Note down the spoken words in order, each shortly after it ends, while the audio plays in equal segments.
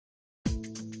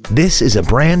This is a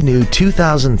brand new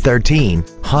 2013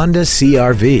 Honda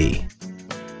CR-V.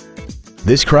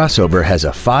 This crossover has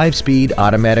a 5-speed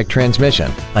automatic transmission,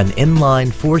 an inline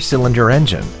 4-cylinder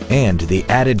engine, and the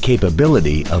added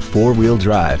capability of 4-wheel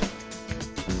drive.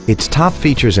 Its top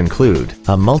features include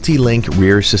a multi-link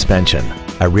rear suspension,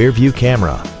 a rear-view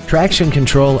camera, traction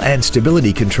control and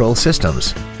stability control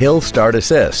systems, hill start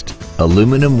assist,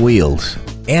 aluminum wheels,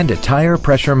 and a tire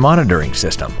pressure monitoring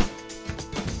system.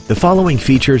 The following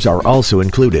features are also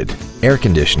included: air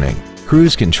conditioning,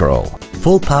 cruise control,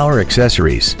 full power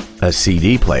accessories, a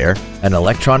CD player, an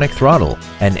electronic throttle,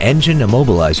 an engine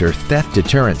immobilizer theft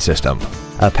deterrent system,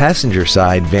 a passenger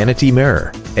side vanity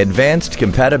mirror, advanced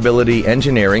compatibility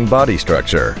engineering body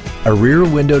structure, a rear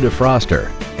window defroster,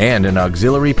 and an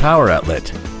auxiliary power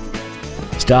outlet.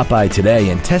 Stop by today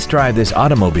and test drive this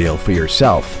automobile for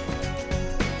yourself.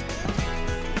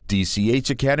 DCH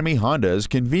Academy Honda is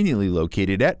conveniently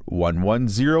located at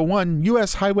 1101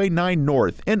 US Highway 9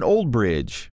 North in Old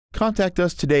Bridge. Contact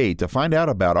us today to find out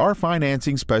about our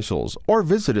financing specials or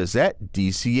visit us at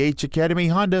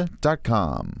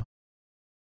dchacademyhonda.com.